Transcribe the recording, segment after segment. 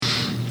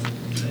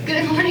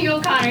Good morning,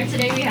 O'Connor.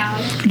 Today we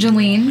have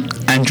Jolene.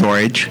 And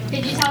George.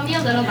 Could you tell me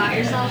a little about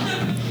yourself?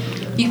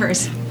 You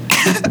first.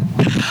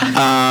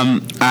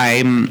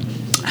 I'm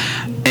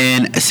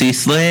in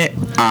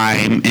CSLIT.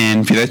 I'm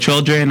in For the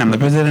Children. I'm the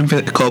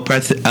president,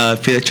 co-president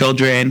of For the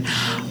Children,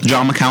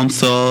 Drama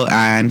Council,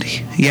 and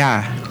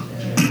yeah.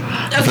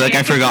 I feel like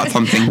I forgot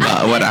something,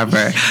 but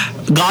whatever.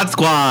 God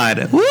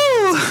Squad. Woo!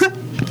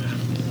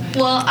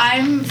 Well,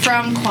 I'm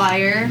from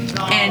choir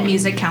and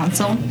music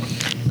council.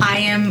 I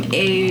am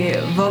a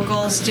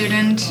vocal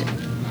student,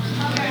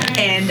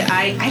 and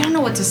I don't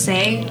know what to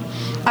say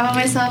about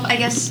myself. I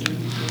guess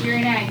You're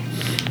an egg.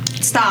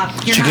 stop.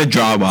 You're She not- could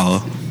draw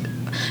well.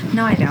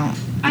 No, I don't.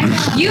 I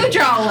know. You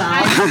draw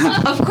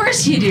well. Of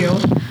course you do.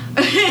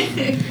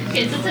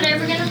 Okay, so today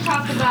we're gonna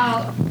talk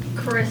about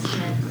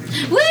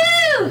Christmas.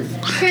 Woo!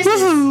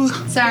 Christmas. Woo!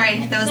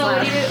 Sorry, that was So what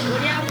loud. do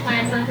you have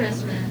planned for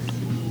Christmas?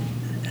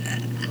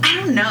 I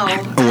don't know.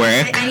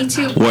 Work, I need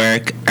to.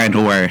 work,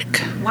 and work.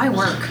 Why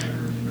work?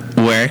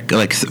 Work,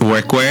 like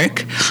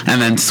work,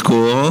 and then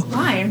school.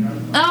 Why?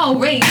 Oh,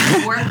 wait.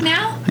 You work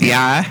now?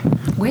 Yeah,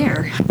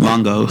 Where?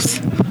 Longos.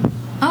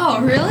 Oh,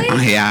 really?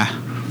 Yeah.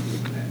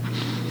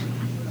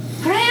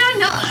 But I don't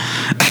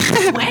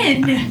know.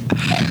 When?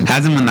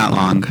 Hasn't been that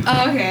long.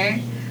 Oh,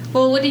 okay.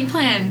 Well, what do you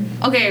plan?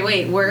 Okay,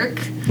 wait. Work?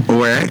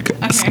 Work,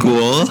 Okay.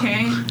 school,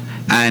 Okay.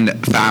 and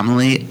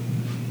family.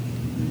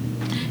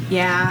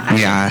 Yeah.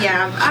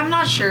 Yeah. I'm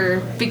not sure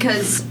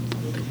because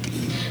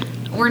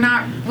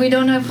we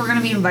don't know if we're going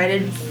to be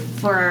invited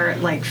for our,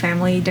 like,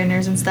 family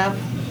dinners and stuff.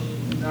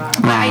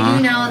 But I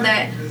do know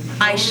that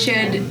I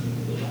should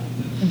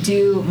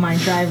do my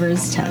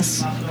driver's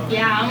test.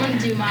 Yeah, I'm gonna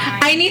do mine.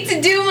 I need to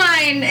do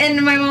mine,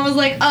 and my mom was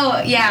like,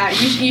 "Oh yeah,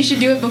 you should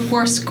do it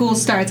before school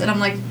starts." And I'm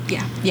like,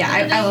 "Yeah,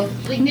 I will."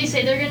 Like they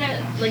say they're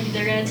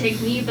gonna take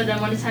me, but then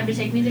when it's time to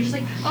take me, they're just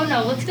like, oh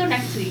no, let's go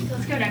next week.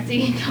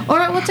 Or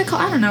what's it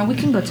called? I don't know. We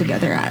can go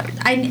together.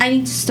 I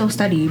need to still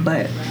study,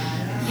 but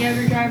You have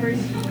your driver's.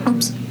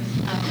 oops.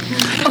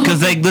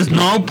 Because like, there's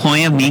no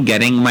point of me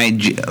getting my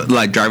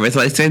driver's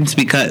license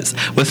because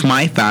with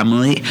my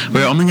family,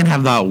 we're only gonna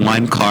have that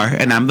one car,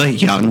 and I'm the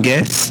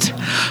youngest.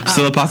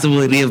 So the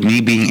possibility of me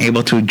being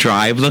able to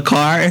drive the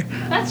car,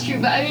 That's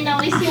true, but I mean at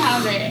least you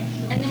have it,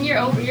 and then you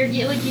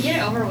get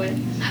it over with.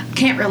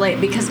 Can't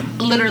relate because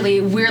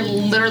we're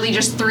literally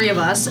just three of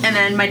us, and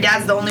then my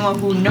dad's the only one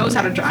who knows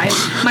how to drive.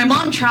 My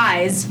mom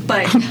tries,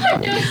 but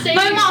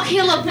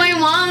my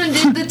mom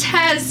did the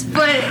test,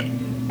 but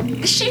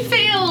she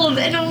failed,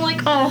 and I'm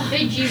like, oh.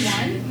 Wait,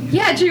 G1?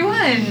 Yeah,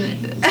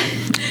 G1.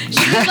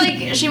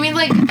 she made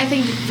like I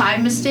think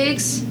 5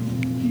 mistakes.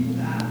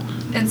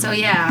 And so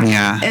yeah.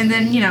 Yeah. And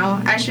then,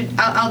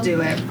 I'll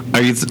do it.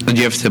 do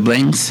you have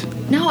siblings?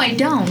 No, I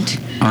don't.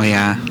 Oh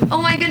yeah.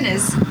 Oh my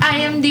goodness. I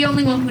am the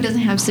only one who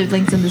doesn't have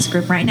siblings in this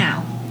group right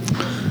now.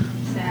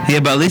 Sad. Yeah,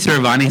 but at least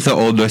Ravani's the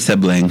older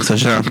sibling, so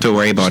she don't have to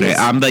worry about it.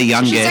 I'm the She's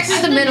youngest.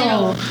 actually the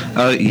middle.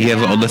 Oh, you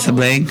have an older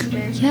sibling?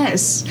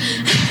 Yes.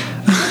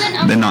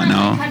 Did not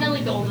know. Kind of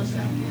like the oldest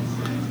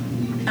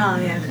one. Oh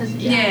yeah.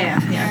 Yeah.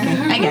 Yeah,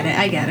 okay.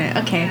 I get it.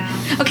 Okay.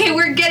 Okay,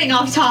 we're getting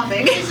off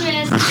topic.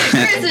 Christmas.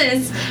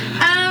 Christmas.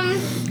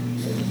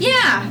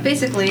 Yeah,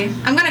 basically.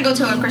 I'm gonna go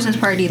to a Christmas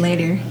party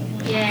later.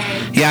 Yay.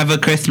 You have a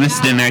Christmas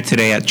dinner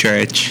today at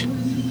church.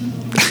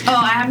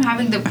 Oh, I'm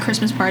having the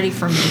Christmas party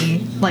for me,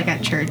 like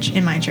at church,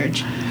 in my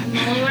church. The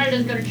only one that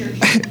does go to church.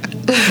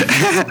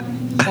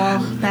 Well,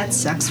 that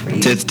sucks for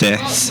you. Tis Oh,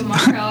 tis.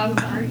 tomorrow I have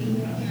a party.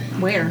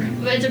 Where?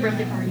 But it's a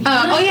birthday party.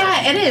 Oh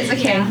yeah, it is.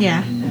 Okay.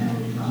 Yeah.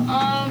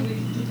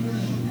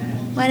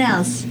 What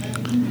else?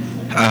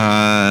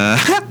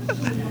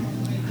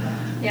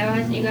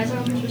 Yeah, you guys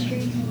have a Christmas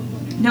tree?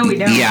 No, we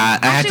don't. Yeah,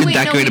 I had to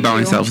decorate it by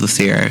myself this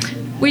year.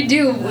 We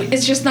do.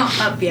 It's just not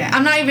up yet.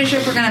 I'm not even sure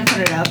if we're gonna put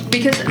it up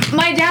because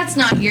my dad's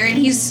not here and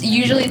he's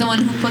usually the one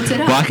who puts it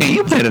up. Why can't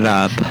you put it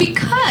up?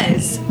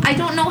 Because I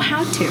don't know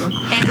how to,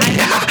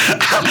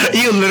 and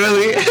You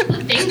literally.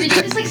 The thing that you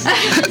just like stuck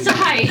it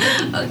inside.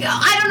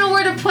 I don't know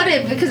where to put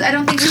it because I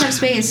don't think we have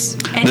space.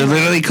 They're Anyway.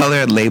 literally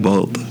colored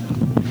labeled.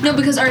 No,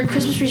 because our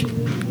Christmas tree's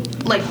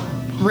like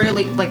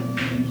really like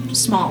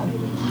small.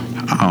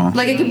 Oh.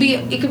 Like it could be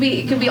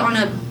on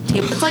a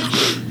table. It's like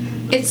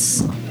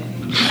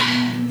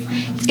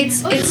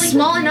it's like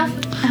small enough.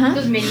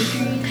 Those mini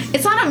trees.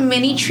 It's not a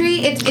mini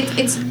tree. It's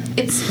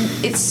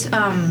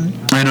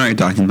I know what you're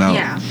talking about.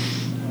 yeah.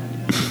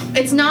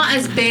 It's not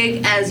as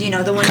big as the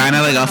one. Kind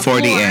of like a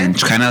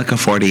 40-inch. Kind of like a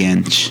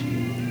 40-inch.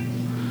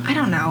 I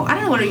don't know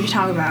what are you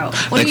talking about?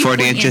 What Like do you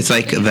 40 mean inches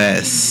like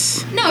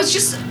this. No, it's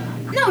just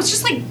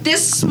like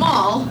this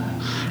small.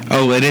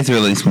 Oh, it is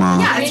really small.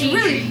 Yeah, it's Mini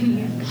really.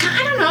 tree.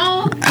 I don't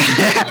know.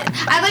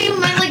 I thought you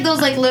meant like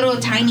those like little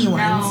tiny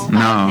ones.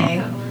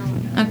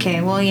 No.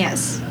 Okay. Well,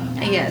 yes.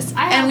 Yes.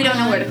 I And have we don't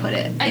know one. where to put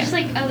it.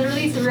 I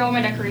literally threw all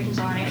my decorations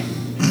on it.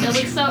 It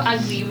looks so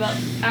ugly, but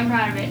I'm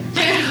proud of it.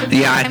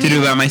 Yeah, I have to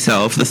do it by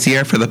myself this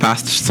year. For the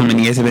past so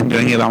many years, I've been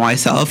doing it by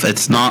myself.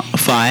 It's not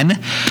fun.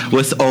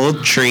 With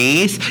old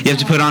trees, you have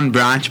to put on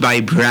branch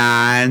by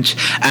branch,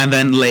 and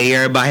then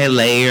layer by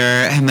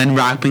layer, and then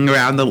wrapping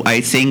around the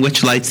lights, seeing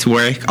which lights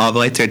work. All the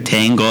lights are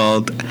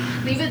tangled.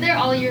 Leave it there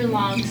all year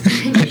long.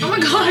 Oh my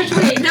gosh,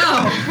 wait,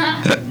 no.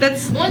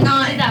 That's Once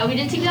not. we did that, we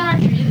didn't take down our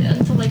tree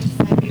until like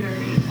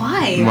February.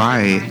 Why?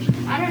 Why?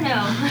 I don't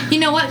know. You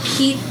know what,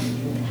 Keith?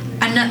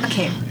 I'm not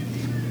okay.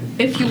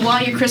 If you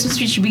want your Christmas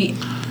tree to be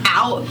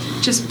out,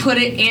 just put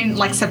it in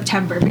like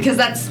September because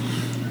that's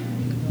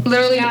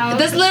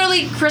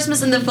literally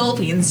Christmas in the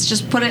Philippines.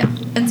 Just put it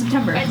in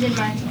September. I did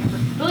mine.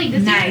 But like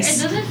this Nice.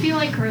 year, it doesn't feel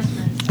like Christmas.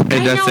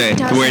 It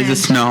doesn't. Where's the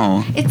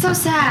snow? It's so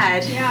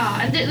sad.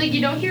 Yeah, and like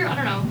you don't hear. I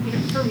don't know.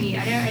 For me,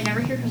 I never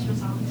hear Christmas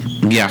songs.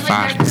 Yeah, and, like,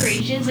 facts.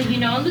 decorations, like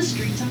on the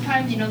street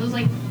sometimes, those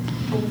like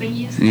old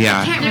thingies.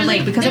 Yeah. I can't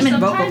relate because I'm in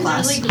vocal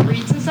class. There's like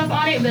wreaths and stuff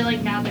on it, but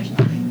like now there's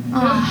nothing.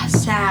 Oh,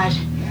 sad.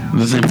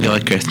 Doesn't feel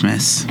like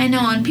Christmas. I know,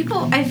 and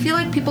I feel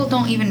like people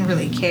don't even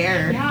really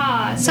care.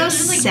 Yeah. So they're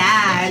just, like,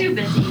 sad. They're too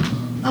busy.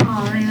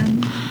 Oh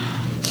man.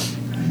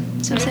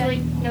 So There's sad. like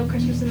no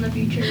Christmas in the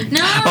future.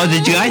 No. Oh,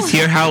 did you guys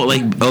hear how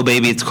like "Oh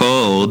Baby It's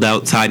Cold"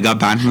 outside got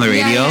banned from the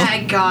radio? Yeah,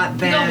 it got You know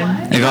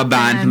banned. what? It got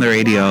banned from the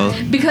radio.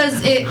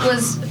 Because it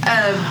was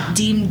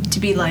deemed to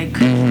be like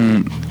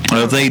It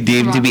was like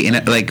deemed to be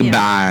like Yeah.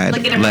 bad.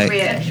 like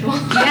inappropriate. Sexual.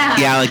 Yeah.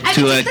 Yeah, like, I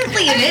to mean, a-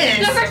 technically it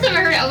The is. first time I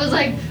heard it, I was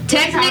like, what's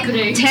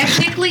happening?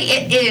 Technically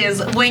it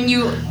is when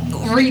you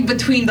read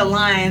between the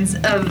lines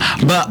of.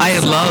 But I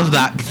love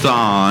that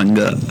song.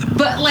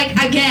 But like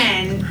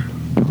again.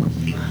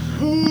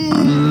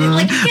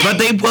 Like again, But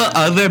they put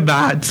other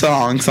bad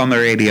songs on the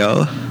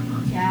radio.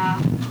 Yeah.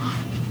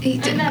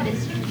 it- And that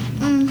is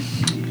true.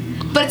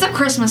 but it's a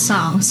Christmas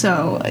song,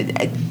 so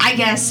I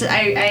guess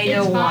I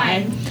know It's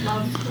why. fine.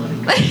 Love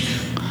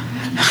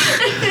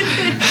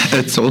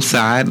It's so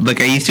sad.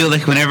 Like I used to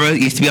like whenever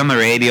it used to be on the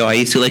radio, I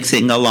used to like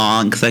sing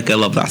along because like I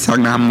love that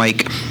song. Now I'm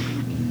like,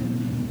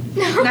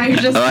 Now you're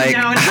just like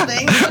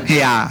nothing.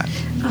 yeah.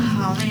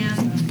 Oh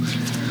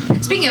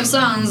man. Speaking of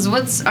songs,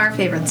 what's our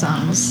favorite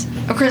songs?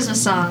 Or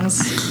Christmas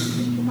songs?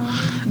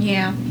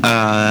 Yeah.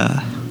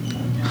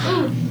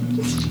 Ooh.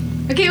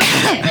 Okay, what's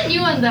It's it? a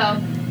new one though.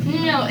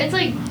 No, it's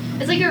like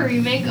a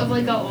remake of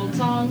like an old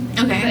song.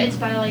 Okay. But it's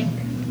by like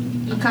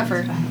A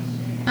cover.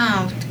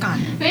 Oh, God.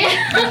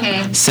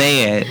 Okay.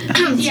 Say it.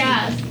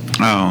 Yes.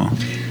 Oh.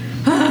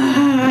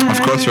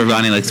 Of course,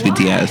 Ravani likes Why? I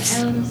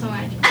BTS. love them so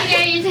much.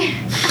 Okay, you say.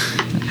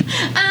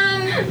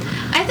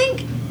 I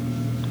think.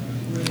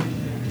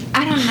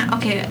 I don't know.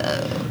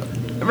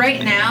 Okay.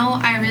 Right now,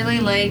 I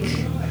really like.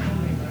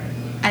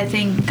 I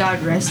think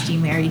 "God Rest Ye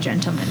Merry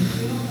Gentlemen."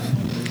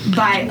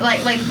 By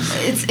like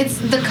it's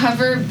the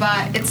cover,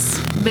 but it's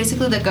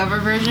basically the cover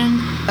version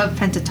of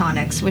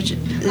Pentatonix, which is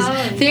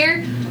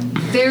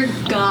they're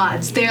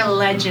gods, they're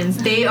legends,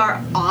 they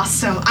are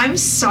awesome. I'm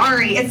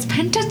sorry, it's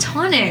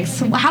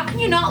Pentatonix. How can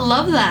you not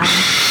love them?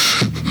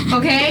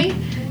 Okay,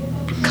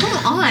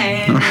 come on.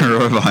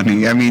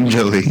 Ravani, I mean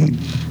Jolene.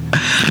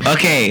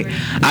 Okay,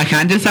 I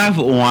can't just have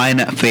one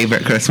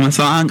favorite Christmas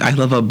song. I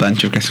love a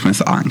bunch of Christmas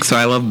songs. So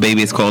I love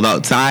 "Baby It's Cold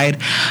Outside."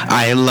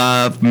 I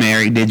love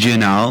 "Mary Did You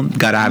Know."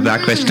 Gotta have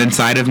that Christian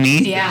side of me.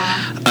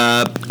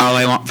 Yeah. "All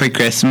I Want for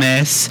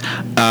Christmas."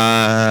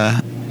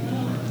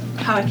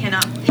 How I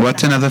cannot.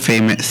 What's another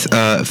famous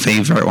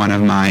favorite one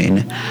of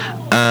mine?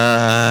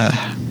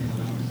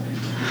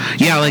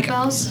 Yeah, like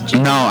Bells?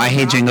 no, I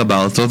hate Jingle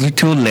Bells. Those are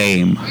too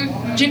lame.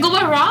 Jingle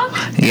Bell Rock?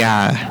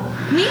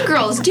 Yeah. Mean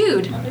Girls,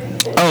 dude.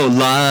 Oh,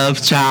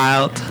 Love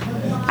Child.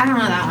 I don't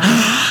know that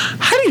one.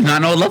 How do you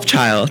not know Love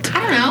Child? I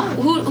don't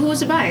know. Who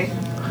was it by?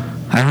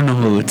 I don't know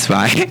who it's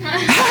by.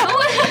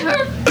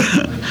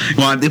 You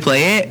want to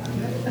play it?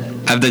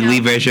 I have the Glee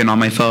version on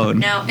my phone.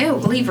 No. Ew,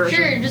 Glee version.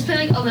 Sure, just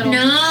play like a little.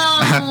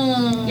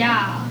 No.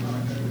 Yeah.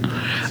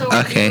 So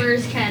Okay.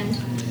 viewers can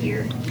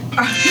hear.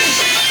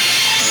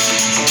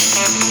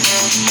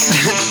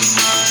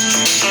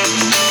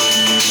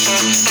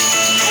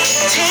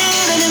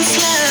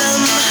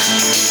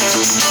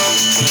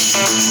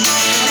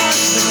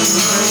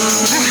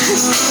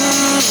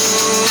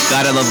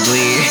 Gotta love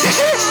Glee. Okay,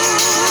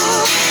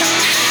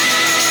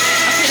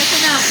 that's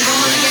enough. We don't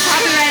want to get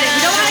copyrighted.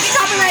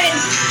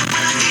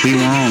 We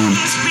won't.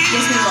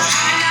 Yes,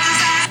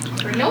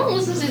 we will. No one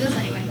listens to this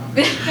anyway.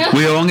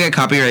 We won't get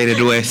copyrighted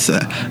with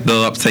the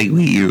website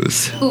we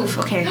use. Oof,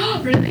 okay.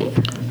 Really?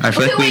 I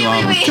feel like we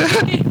won't.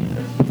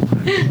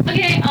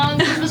 Okay,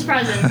 Christmas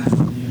presents.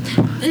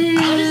 What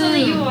is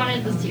something you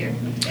wanted this year?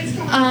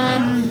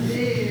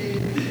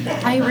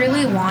 I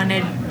really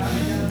wanted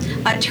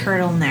a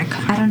turtleneck.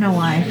 I don't know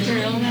why.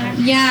 Turtleneck.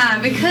 Yeah,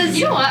 because...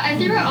 You know what? I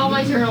threw out all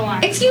my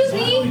turtlenecks. Excuse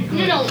me?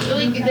 No,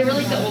 like they were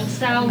like the old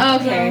style.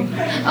 Okay.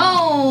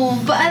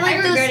 Oh, but I I like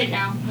regret those... it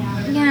now.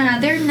 Yeah,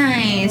 they're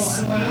nice.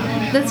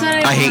 That's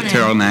what I hate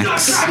wanted.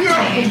 turtlenecks.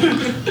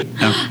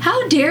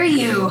 How dare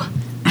you?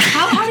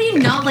 How do you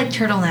not like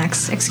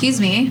turtlenecks? Excuse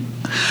me.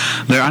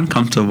 They're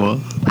uncomfortable.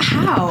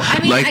 How? I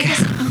mean, Like- I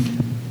guess...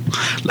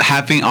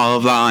 having all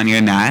of that on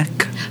your neck.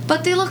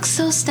 But they look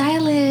so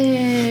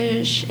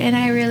stylish, and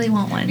I really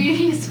want one.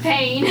 Beauty is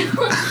pain.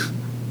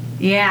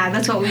 Yeah,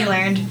 that's what we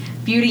learned.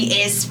 Beauty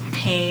is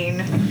pain.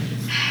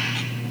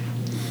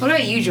 What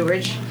about you,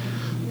 George?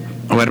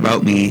 What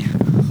about me?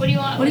 What do you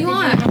want? What do you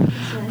want?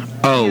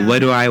 Oh, Yeah. what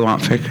do I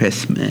want for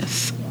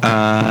Christmas?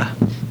 I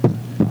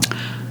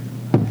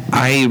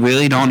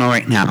really don't know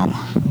right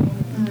now.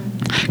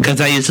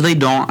 Because I usually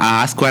don't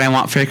ask what I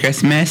want for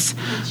Christmas.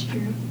 That's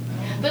true.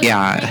 But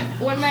Yeah.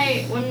 When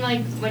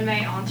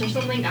my aunts or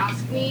something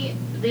ask me,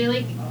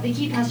 they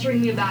keep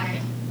pestering me about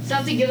it. So I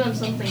have to give them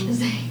something to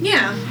say.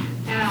 Yeah.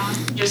 Yeah.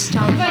 Just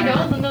tell If them. I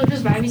don't, then they'll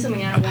just buy me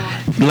something I don't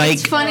want. Like,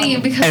 It's funny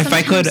because if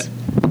I could,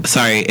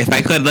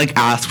 sometimes- like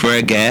ask for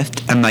a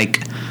gift and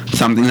like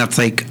something that's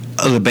like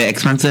a little bit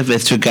expensive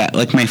is to get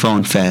like my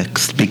phone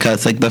fixed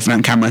because like the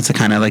front cameras are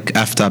kind of like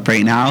effed up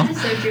right now.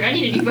 That's so true. I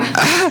need a new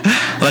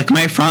phone. Like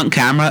my front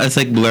camera is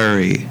like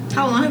blurry.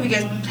 How long have you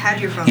guys had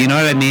your phone? You know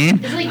what I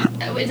mean? Is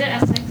it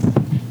S6?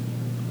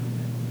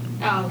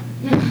 Oh.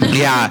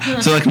 Yeah.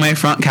 So like my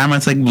front camera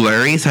is like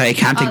blurry, so I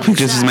can't take Oh,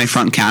 pictures with my sucks.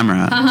 front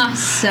camera.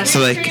 Sucks. So,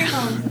 like- Turn your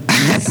phone.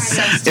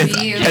 Sucks to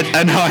you. It's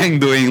annoying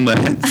doing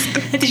this.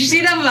 Did you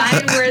see that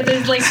vine where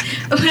there's like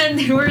when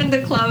they were in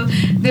the club,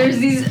 there's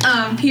these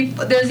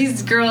there's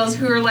these girls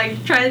who were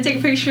like trying to take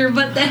a picture,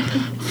 but then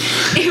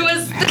it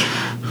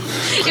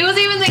wasn't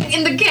even like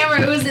in the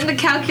camera, it was in the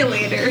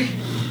calculator.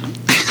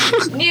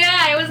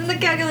 Yeah, it was in the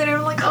calculator.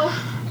 I'm like, oh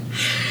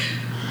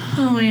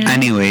man.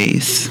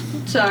 Anyways,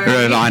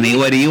 Sorry. Ronnie,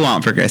 what do you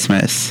want for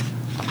Christmas?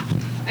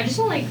 I just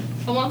want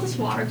I want this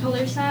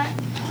watercolor set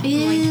from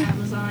Yeah. like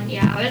Amazon.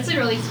 Yeah, but it's like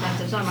really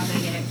expensive, so I'm not gonna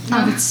get it.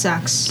 Oh, it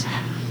sucks.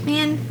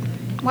 Man,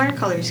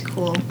 watercolor is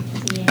cool.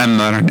 Yeah. I'm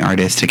not an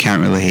artist. I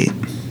can't relate.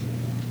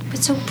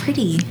 It's so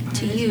pretty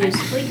to use.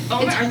 Like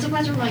all my art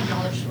supplies are from like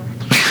dollar store.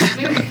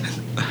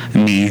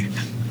 Me.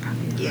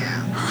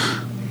 Yeah.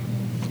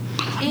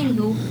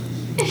 Anywho.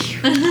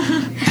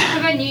 What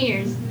about New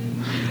Year's?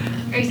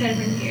 Are you excited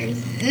for New Year's?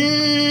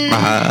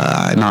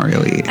 Not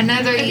really.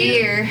 Another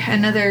year,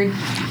 another.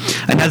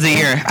 Another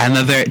year,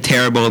 another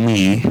terrible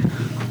me.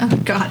 Oh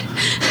God.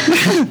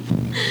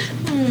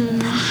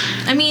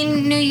 I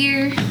mean, New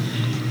Year.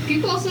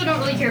 People also don't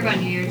really care about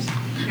New Year's.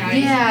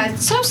 Guys. Yeah,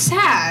 it's so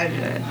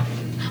sad.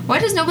 Why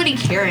does nobody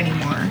care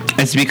anymore?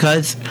 It's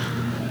because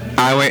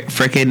our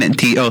freaking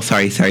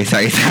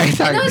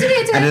sorry. No, it's okay,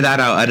 it's okay. Edit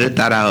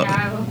that out.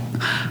 Yeah.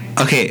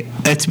 Okay,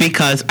 it's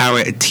because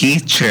our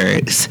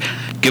teachers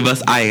give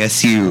us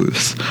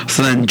ISUs.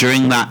 So then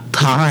during that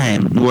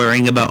time,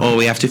 worrying about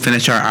we have to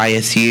finish our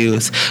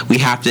ISUs, we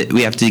have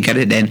to get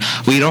it in.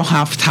 We don't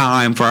have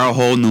time for our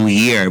whole new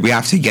year. We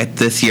have to get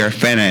this year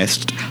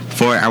finished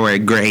for our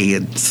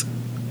grades.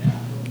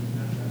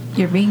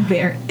 You're being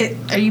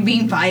are you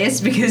being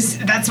biased because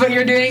that's what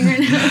you're doing right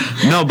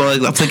now? No, but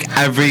like that's like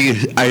every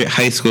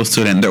high school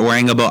student. They're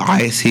worrying about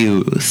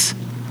ISUs.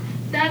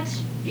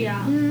 That's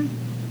yeah.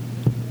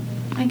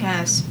 I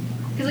guess.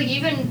 Because like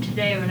even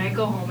today when I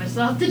go home, I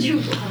still have to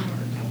do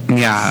homework.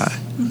 Yeah.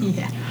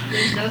 Yeah.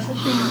 There's no such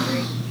thing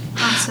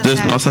as break.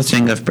 There's no such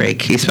thing as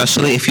break,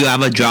 especially if you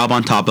have a job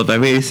on top of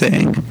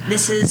everything.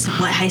 This is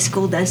what high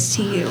school does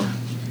to you.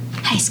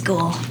 High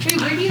school. Wait,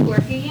 where do you work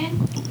again?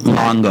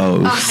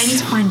 Longos. Oh, I need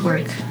to find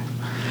work.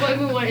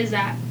 What is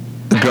that?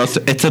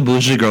 It's a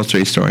bougie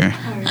grocery store.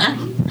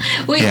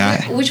 Oh, Wait,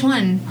 Yeah. which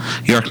one?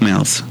 York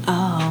Mills.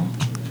 Oh.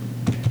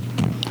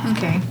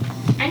 Okay.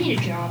 I need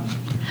a job.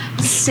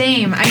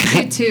 Same. I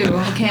do too.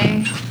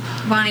 Okay.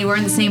 Bonnie, we're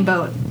in the same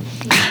boat.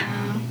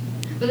 Yeah.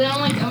 But then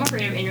I'm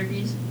afraid of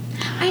interviews.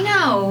 I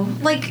know.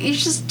 Like, you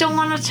just don't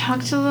want to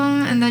talk to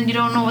them, and then you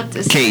don't know what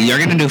to say. Okay, you're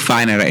gonna do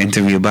fine at an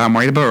interview, but I'm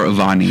worried about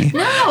Ravani. No,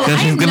 Because I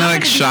she's am gonna not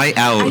like gonna shy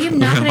out. I am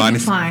not going to do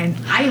Ravani's- fine.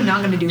 I am not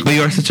going to do But fine.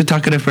 you're such a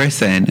talkative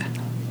person.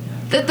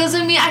 That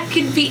doesn't mean I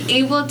could be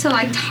able to,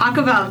 like, talk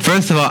about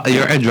First of all,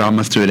 you're a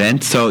drama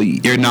student, so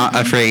you're not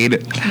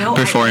afraid No,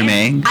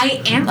 performing.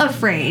 I am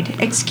afraid.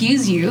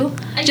 Excuse you.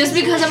 I Just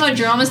guess because I'm a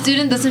drama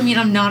student doesn't mean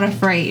I'm not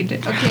afraid.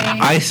 Okay.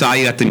 I saw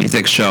you at the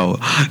music show.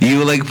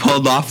 You like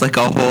pulled off like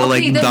a whole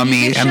Okay, like the dummy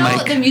music and show,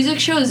 like the music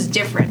show is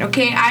different.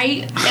 Okay,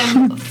 I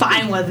am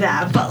fine with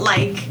that. But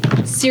like,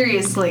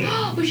 seriously.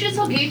 We should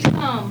tell Gabe to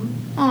come.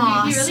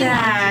 Aw, He really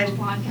sad.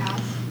 wants to do a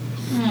podcast.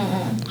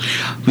 Oh.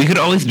 we could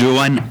always do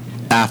one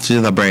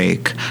after the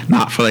break,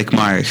 not for like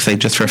marks, like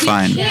just for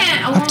fun.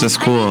 can't. Well, After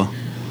school.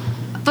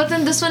 But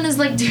then this one is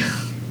like due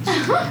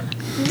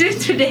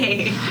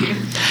today.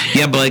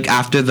 Yeah, but like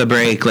after the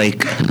break, like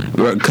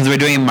because we're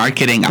doing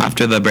marketing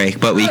after the break,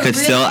 but we Oh, could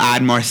still really?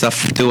 add more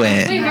stuff to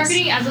Wait, it.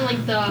 marketing as in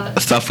like the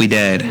Stuff we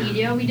did.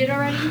 media we did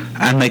already?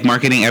 And like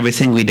marketing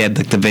everything we did,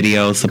 like the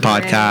videos, the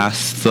Right.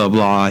 podcasts, the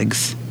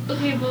vlogs.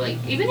 Okay, but like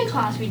even in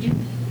class we do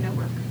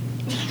network.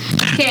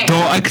 Okay.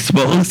 Don't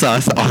expose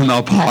us on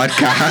the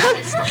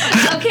podcast.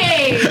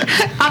 Okay.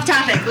 Off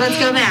topic. Let's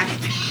go back.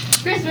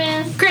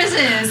 Christmas.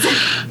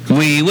 Christmas.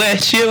 We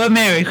wish you a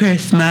Merry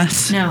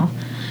Christmas. No.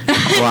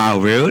 Wow,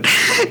 rude.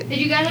 Did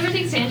you guys ever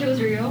think Santa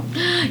was real?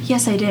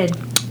 Yes, I did.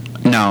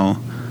 No.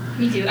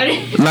 Me too. I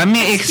didn't. Let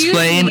me Excuse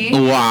explain me?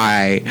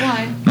 why.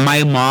 Why?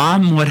 My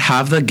mom would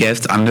have the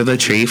gifts under the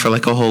tree for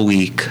like a whole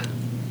week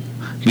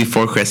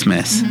before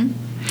Christmas.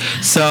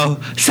 So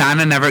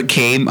Santa never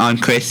came on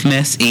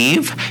Christmas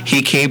Eve.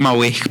 He came a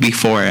week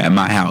before at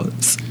my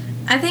house.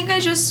 I think I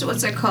just,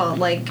 what's it called?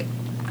 Like,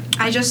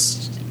 I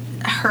just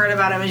heard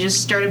about him and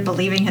just started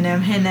believing in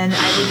him. And then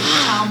I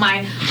would tell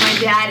my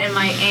dad and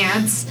my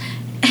aunts.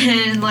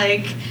 And,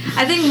 like,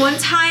 I think one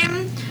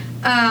time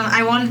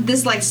I wanted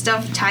this, like,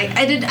 stuffed tiger.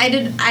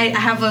 I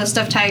have a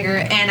stuffed tiger,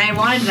 and I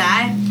wanted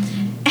that.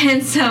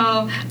 And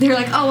so they were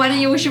like, oh, why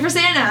didn't you wish it for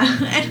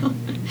Santa?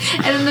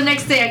 And then the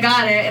next day I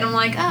got it, and I'm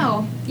like,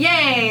 oh,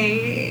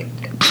 yay.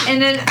 And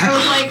then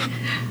I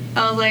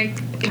was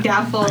like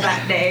doubtful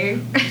that day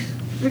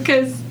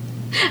because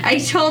I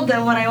told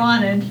them what I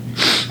wanted,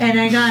 and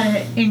I got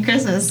it in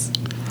Christmas,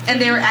 and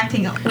they were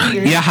acting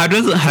weird. Yeah, how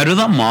do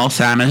the mall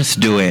Santas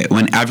do it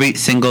when every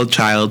single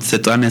child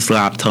sits on his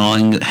lap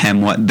telling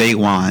him what they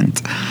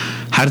want?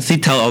 How does he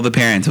tell all the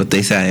parents what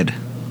they said?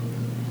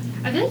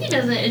 I feel like he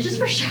doesn't. It's just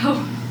for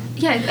show.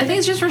 Yeah, I think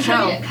it's just for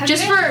show. Have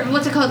Just you guys- for,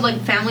 what's it called, like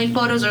family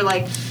photos or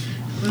like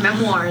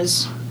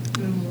memoirs.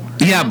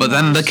 Yeah, but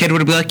then the kid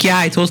would be like, yeah,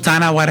 I told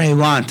Santa what I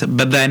want,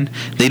 but then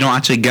they don't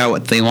actually get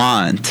what they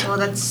want. Well,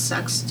 that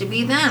sucks to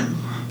be them,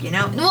 you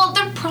know? Well,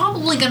 they're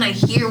probably gonna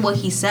hear what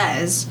he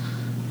says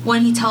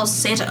when he tells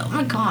Santa. Oh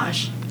my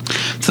gosh.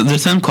 So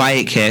there's some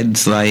quiet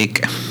kids,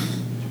 like,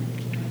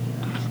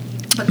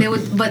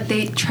 But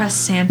they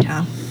trust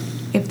Santa.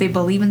 If they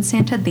believe in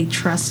Santa, they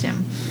trust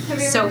him.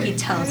 So he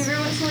tells. Have you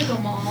ever went to like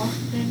a mall,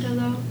 Santa,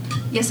 though?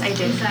 Yes, I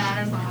did. Is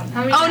that his lab?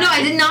 How many Oh no, times?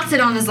 I did not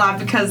sit on his lap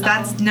because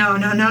that's no.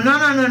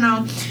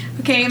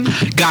 Okay.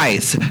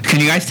 guys, can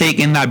you guys take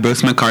in that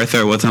Bruce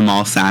MacArthur was a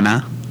mall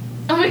Santa?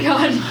 Oh my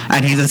god.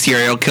 And he's a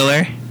serial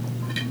killer?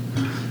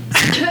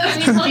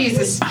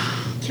 Jesus.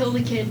 Kill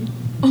the kid.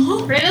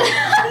 Oh Really?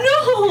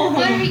 no.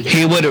 Why are we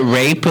He would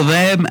rape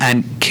them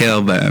and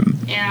kill them.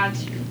 Yeah,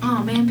 it's true.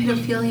 Oh man,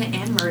 pedophilia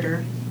and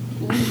murder.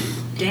 Ooh,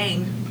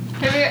 dang.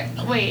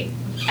 Wait,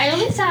 I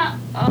only sat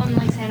on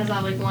like Santa's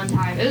lap like one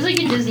time. It was like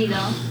in Disney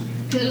though,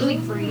 because it was like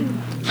free.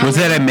 Was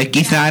it a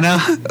Mickey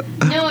Santa?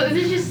 No, it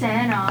was just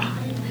Santa.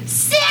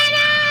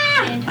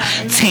 Santa.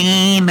 And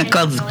Teen,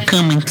 because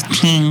coming to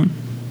teen.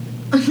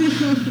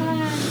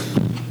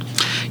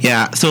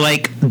 Yeah, so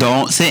like,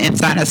 don't sit in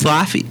Santa's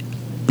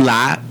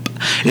lap,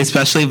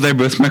 especially if they're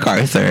Bruce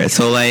MacArthur.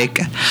 So like,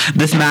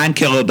 this man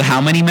killed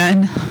how many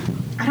men?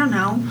 I don't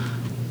know.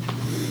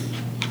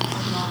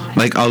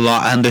 Like a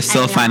lot, and they're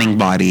still finding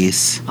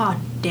bodies. Oh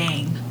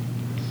dang.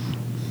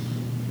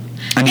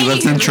 And he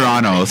lives in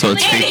Toronto, so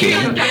it's creepy.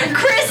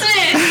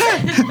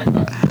 Christmas.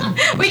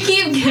 We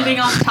keep getting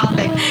off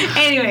topic.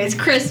 Anyways,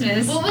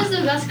 Christmas. What was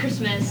the best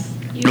Christmas?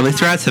 At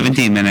least we're at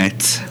 17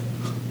 minutes.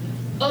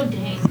 Oh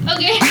dang.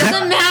 Okay.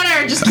 Doesn't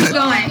matter. Just keep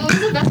going. What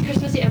was the best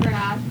Christmas you ever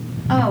had?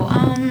 Oh,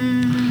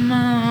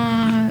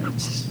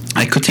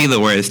 I could see the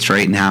worst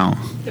right now.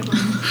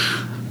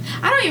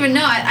 I don't even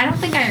know. I don't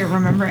think I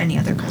remember any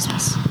other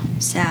Christmas.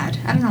 Sad.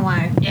 I don't know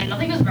why. Yeah,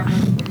 nothing was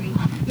memorable for me.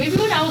 Maybe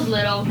when I was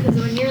little, because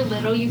when you're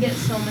little, you get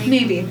so many.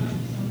 Maybe.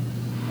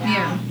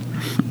 Yeah.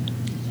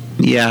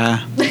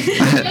 Yeah.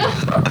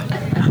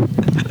 I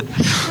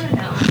don't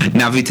know.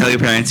 Now if you tell your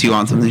parents you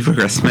want something for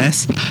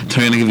Christmas,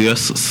 they're gonna give you a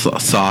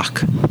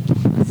sock.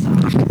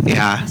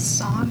 Yeah. A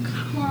sock.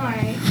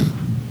 Why?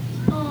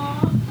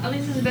 Aw, at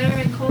least it's better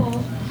than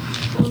coal.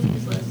 Coal's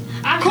useless.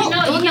 Actually, Coal- no,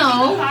 you oh, can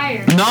no. do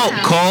fire. No,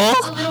 Yeah. coal.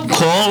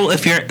 Coal.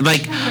 If you're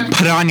like,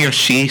 put it on your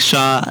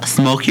shisha,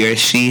 smoke your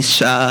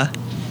shisha.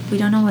 We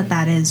don't know what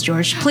that is,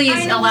 George. Please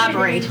I know what it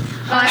elaborate. is.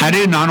 How do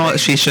you not know what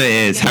shisha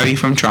is? How are you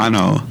from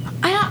Toronto?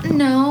 I don't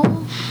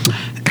know.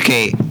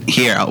 Okay,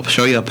 here I'll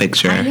show you a I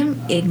picture.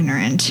 am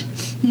ignorant.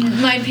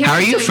 My parents. How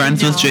are you don't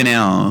friends even with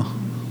know.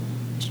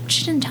 Janelle?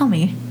 She didn't tell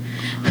me.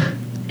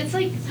 It's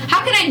like.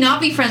 How can I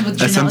not be friends with Janelle?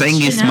 That's something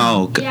you It's Janelle.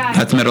 smoke. Yeah,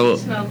 That's Middle you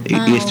smoke.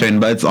 Oh. Eastern,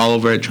 but it's all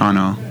over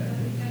Toronto.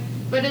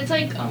 But it's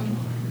like,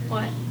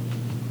 what?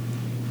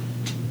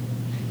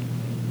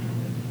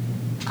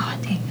 Oh,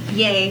 dang.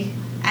 Yay.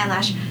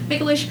 Eyelash.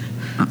 Make a wish.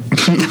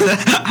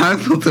 I'm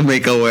supposed to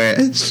make a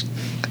wish.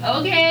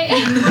 Okay.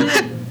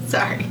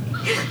 Sorry.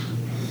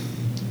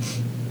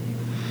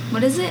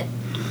 What is it?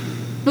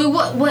 But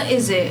what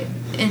is it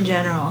in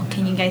general?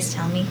 Can you guys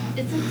tell me?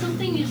 It's like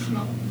something you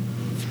smoke.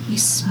 You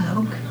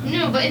smoke?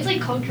 No, but it's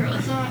like cultural.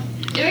 It's not.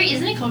 Wait,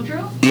 isn't it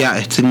cultural? Yeah,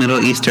 it's in Middle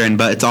Eastern,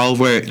 but it's all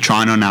over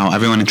Toronto now.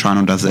 Everyone in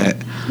Toronto does it.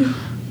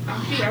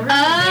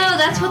 Oh,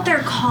 that's what they're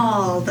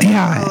called.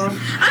 Yeah.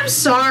 Oh. I'm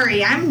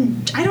sorry. I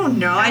don't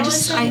know.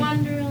 Alice in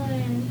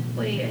Wonderland.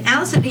 Wait.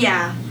 Alice.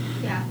 Yeah.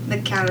 Yeah. The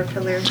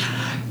caterpillar.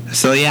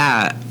 So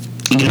yeah,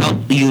 you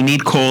know, you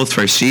need coals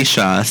for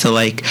shisha. So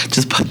like,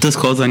 just put those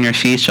coals on your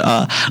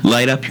shisha,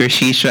 light up your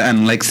shisha,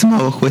 and like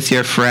smoke with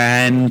your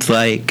friends.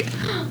 Like,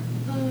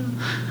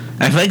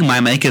 I feel like my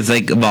mic is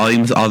like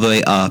volumes all the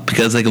way up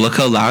because like look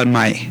how loud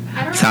my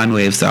sound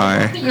waves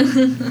are.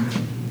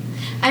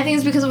 I think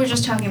it's because we're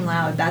just talking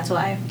loud. That's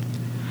why.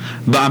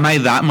 But am I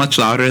that much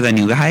louder than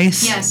you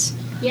guys? Yes.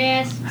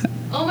 Yes.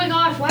 Oh my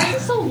gosh, why is it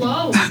so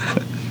low?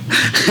 I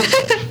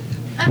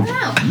don't know.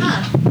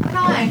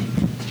 Huh? Why?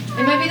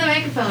 It might be the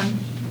microphone.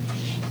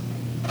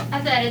 I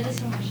have to edit this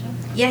so much.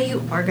 Yeah,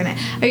 you are gonna.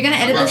 Are you gonna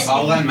edit this?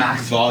 all on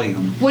max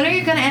volume. When are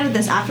you gonna edit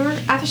this?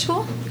 After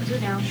school? We're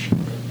down.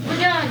 We're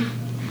done.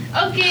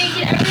 Okay,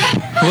 get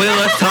everyone. Well,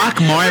 let's talk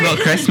more about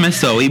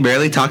Christmas, though. We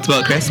barely talked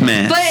about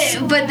Christmas.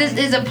 But this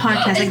is a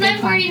podcast. It's a good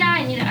podcast.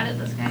 9:49. You need to edit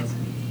this,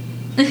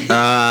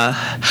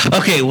 guys.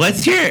 Okay,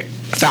 what's your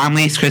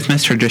family's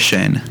Christmas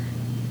tradition?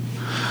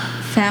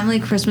 Family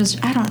Christmas.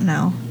 I don't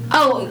know.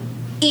 Oh,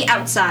 eat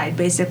outside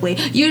basically.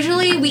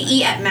 Usually we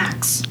eat at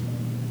Max.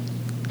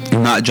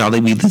 Not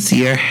Jollibee this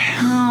year.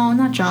 No,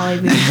 not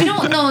Jollibee. We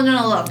don't.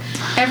 No. Look,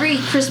 every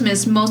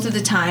Christmas, most of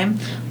the time,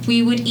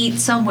 we would eat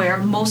somewhere,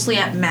 mostly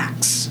at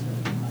Max.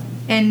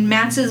 And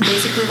Max is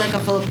basically like a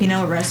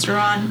Filipino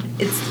restaurant.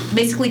 It's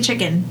basically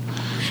chicken.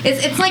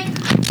 It's like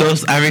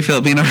Those every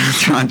Filipino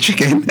restaurant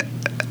chicken.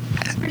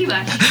 Pretty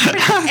much.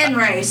 and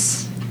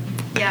rice,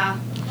 Yeah.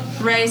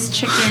 rice,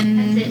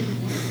 chicken.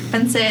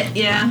 That's it. Pancit,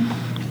 yeah.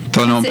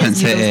 Don't know what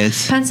Pancit pancit noodles.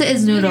 is. Pancit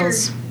is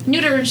noodles.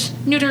 Noodles.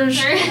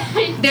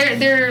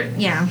 They're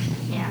yeah.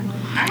 Yeah.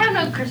 I have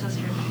no Christmas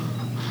tradition.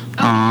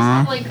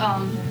 Oh, we just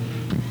Aw.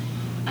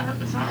 have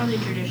like it's not really a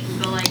tradition,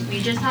 but like we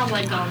just have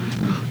like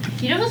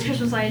you know those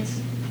Christmas lights,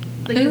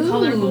 like the Ooh.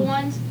 colorful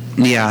ones.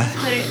 Yeah. Just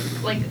put it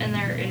like in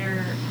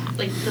their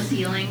like the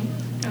ceiling,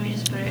 and we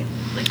just put it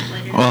like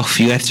lit it. Well, if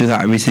you guys do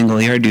that every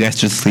single year, do you guys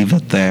just leave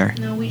it there?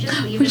 No, we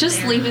just leave We it just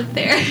there. leave it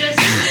there. We just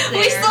leave it We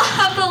there. still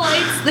have the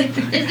lights there.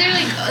 Is there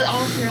like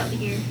all throughout the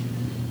year?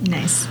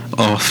 Nice.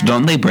 Oh,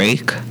 don't they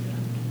break?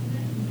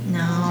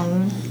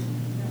 No.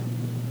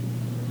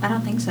 I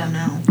don't think so,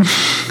 no.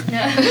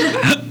 No.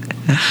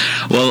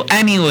 Well,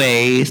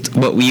 anyways,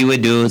 what we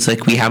would do is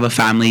like we have a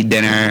family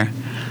dinner,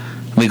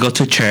 we go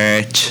to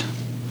church,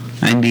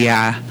 and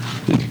yeah,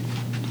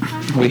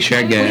 we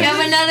share We gifts. have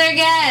another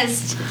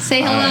guest.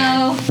 Say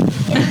hello.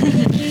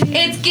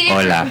 It's Gabe.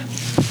 Hola.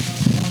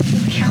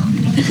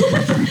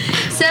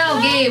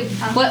 So, Gabe,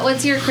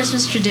 what's your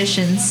Christmas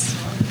traditions?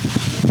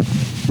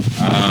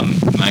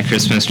 My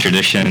Christmas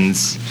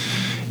traditions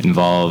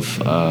involve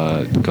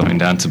going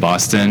down to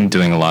Boston,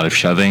 doing a lot of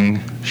shoveling,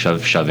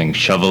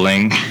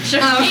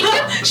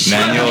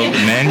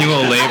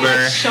 manual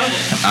labor,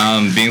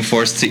 being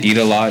forced to eat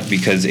a lot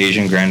because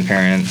Asian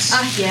grandparents.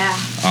 Yeah.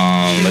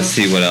 Let's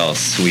see what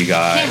else we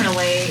got. Can't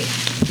relate.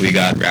 We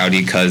got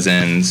rowdy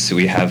cousins.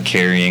 We have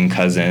carrying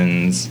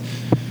cousins.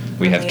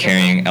 We have Relatable.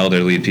 carrying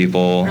elderly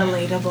people.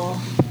 Relatable.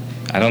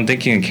 I don't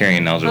think you can carry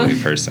an elderly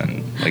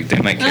person. Like they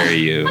might carry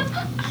you.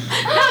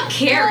 Not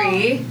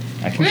Carrie.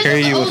 I can There's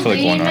carry this you old with like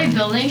lady one in my arm.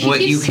 building. She What,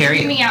 keeps you carry-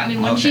 screaming at me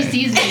when she Okay.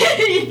 sees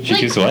me. She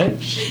keeps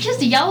what? She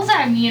just yells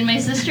at me and my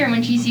sister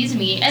when she sees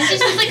me, and she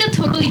speaks like a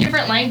totally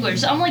different language.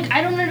 So I'm like,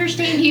 I don't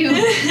understand you.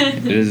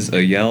 It is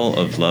a yell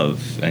of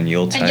love and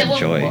Yuletide yell of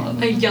joy.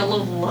 love. A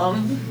yellow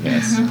love.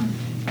 Yes.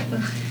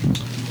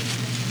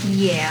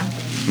 Yeah.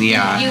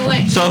 Yeah. You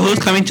went. So who's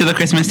coming to the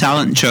Christmas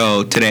talent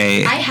show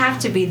today? I have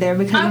to be there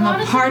because I I'm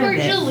want a to part of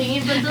support it.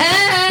 Jolene, but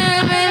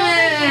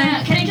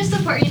can I just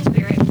support you in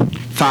spirit?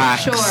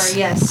 Facts. Sure,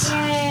 yes.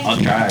 Yay. I'll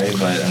try,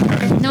 but I'm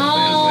trying to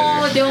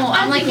No, don't.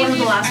 I'm like one of the Give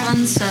me last that.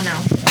 ones, so no.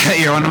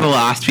 You're one of the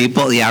last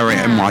people? Yeah, right.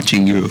 I'm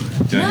watching you.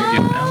 Do you want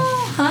your gift now?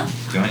 Huh?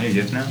 Do you want your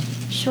gift now?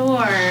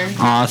 Sure.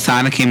 Aw,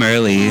 Santa came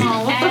early.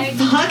 Oh, what Egg.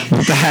 the fuck?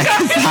 What the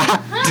heck is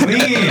that?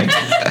 Clean!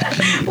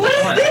 What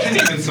is I this? can't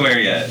even swear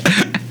yet.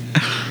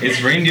 It's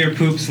reindeer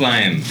poop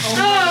slime.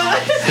 Oh.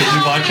 Did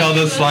you watch all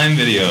those slime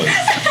videos?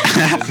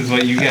 This is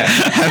what you get.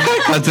 I have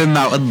a cousin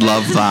that would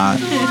love that.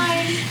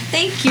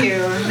 Thank you.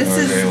 This You're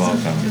is very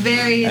welcome.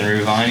 very. And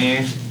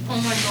Ruvani, Oh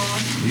my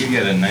god. you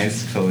get a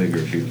nice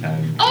calligraphy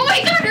pen. Oh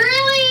my god,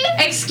 really?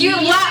 Excuse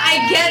what?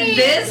 I get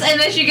this, and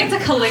then she gets a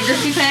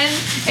calligraphy pen.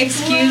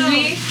 Excuse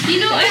me. You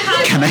know I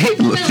have. Can I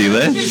see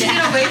this?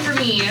 Get away from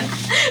me.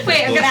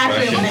 Wait, I'm gonna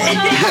actually open it. Oh,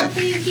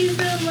 thank you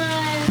so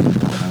much.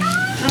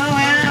 Oh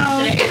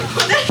wow.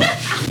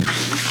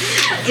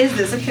 What is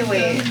this? Okay,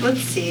 wait. Let's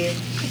see.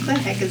 What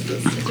the heck is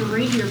this? It's a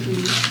reindeer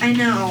food. I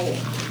know.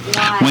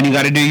 Why? When you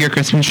gotta do your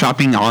Christmas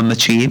shopping on the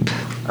cheap.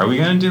 Are we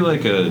gonna do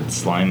like a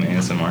slime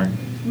ASMR?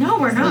 No,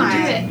 we're not. do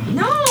it.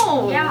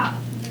 No. Yeah.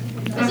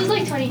 This is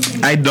like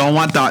 22. I don't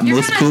want that You're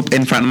moose gonna- poop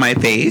in front of my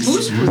face.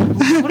 What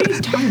are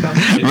you talking about?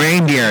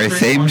 Reindeer,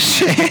 same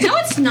shit. No,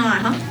 it's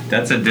not, huh?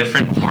 That's a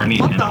different horny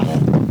What animal.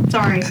 the?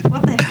 Sorry.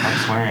 What the heck? I'm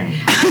swearing.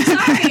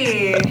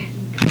 Sorry.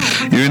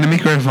 You're gonna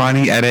make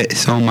Ravani edit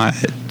so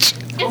much. It's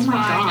Oh my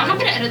fine. God. I'm not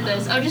gonna edit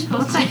this. I'll just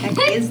What post the it. heck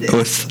is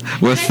this?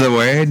 What's the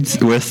words?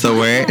 What's the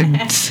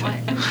words? What?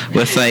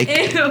 What's like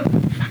Ew.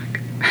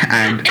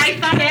 and I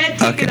can't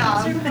take Okay. it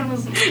off.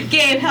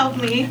 Gabe, help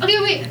me. Okay,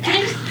 wait. Can I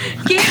just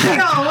Gabe,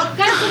 girl, what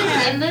the can I put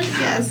heck? it in this?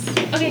 Yes.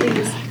 Okay.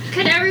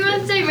 Could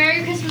everyone say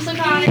Merry Christmas and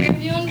Hanukkah?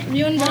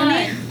 You and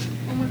Bonnie?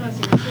 Oh my god,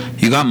 seriously?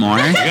 you got more?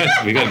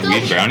 We got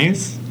weed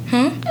brownies?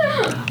 Huh?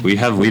 We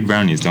have weed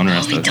brownies, don't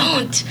arrest us.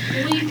 Don't.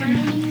 Wheat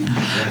brownies?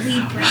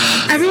 Wheat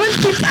brownies. Everyone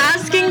keeps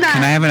asking Can I that.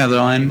 have another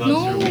one?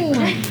 No.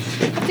 I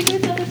have to give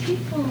it to other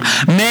people.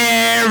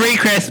 Merry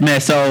Christmas.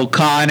 Christmas,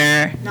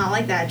 O'Connor. Not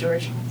like that,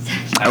 George.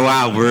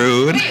 Wow,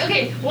 rude.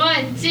 Okay,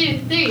 1, 2,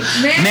 3.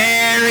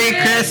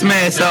 Merry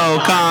Christmas,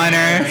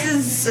 O'Connor. This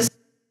is